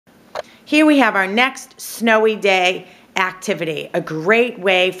here we have our next snowy day activity. A great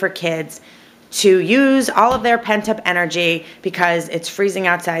way for kids to use all of their pent-up energy because it's freezing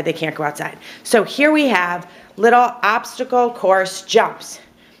outside, they can't go outside. So here we have little obstacle course jumps.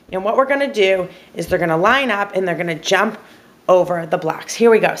 And what we're gonna do is they're gonna line up and they're gonna jump over the blocks. Here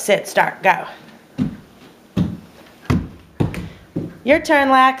we go, sit, start, go. Your turn,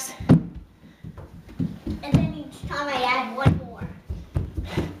 Lex. And then each time I add one more.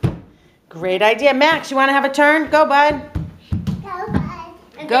 Great idea. Max, you wanna have a turn? Go, bud. Go,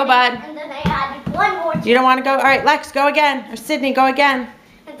 bud. Go, bud. And then I added one more. You don't wanna go? All right, Lex, go again. Or Sydney, go again.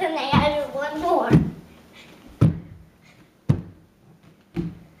 And then I added one more.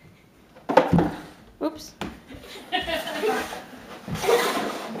 Oops.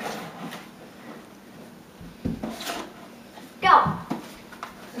 Go.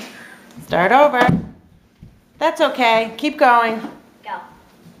 Start over. That's okay. Keep going. Go.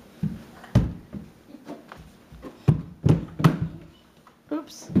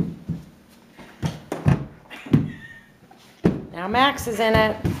 Oops. Now Max is in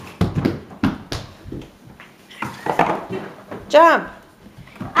it. Jump.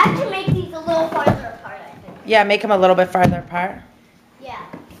 I have to make these a little farther apart, I think. Yeah, make them a little bit farther apart. Yeah.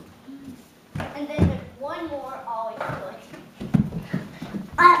 And then there's one more always good.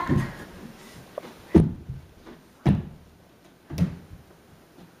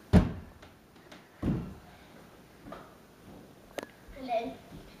 And then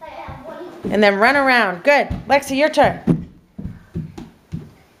I have one more. And then run around. Good. Lexi, your turn.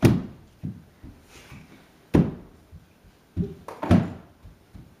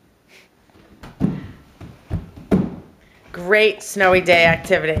 Great snowy day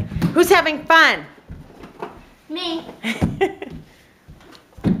activity. Who's having fun? Me. It's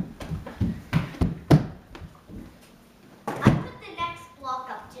I put the next block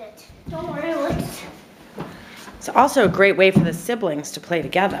up yet. Don't worry, Lex. also a great way for the siblings to play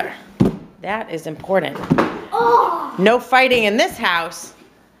together. That is important. Oh! No fighting in this house.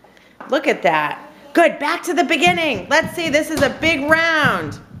 Look at that. Good, back to the beginning. Let's see, this is a big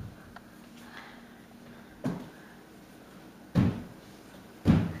round.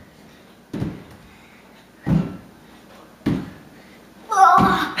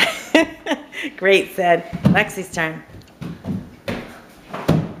 Oh! Great, Sid. Lexi's turn.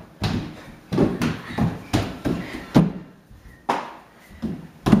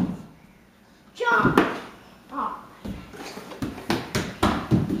 Jump! Oh.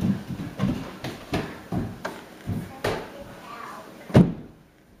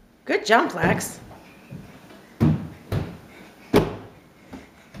 Good jump, Lex.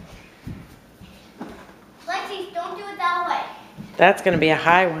 Lexi, don't do it that way. That's going to be a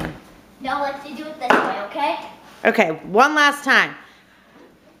high one. No, Lexi, do it this way, okay? Okay, one last time.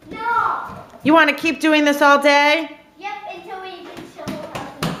 No! You want to keep doing this all day? Yep, until we can show how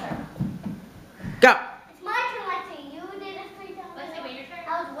to serve. Go. It's my turn, Lexi. You did it 3 times. Lexi, wait your turn. I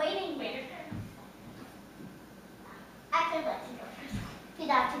was waiting. Wait your turn. Actually, Lexi, go first. You'd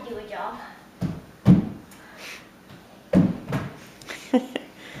have to do a job.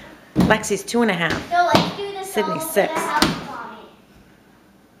 Lexi's 2.5. So let's do this Sydney's all 6. in the house.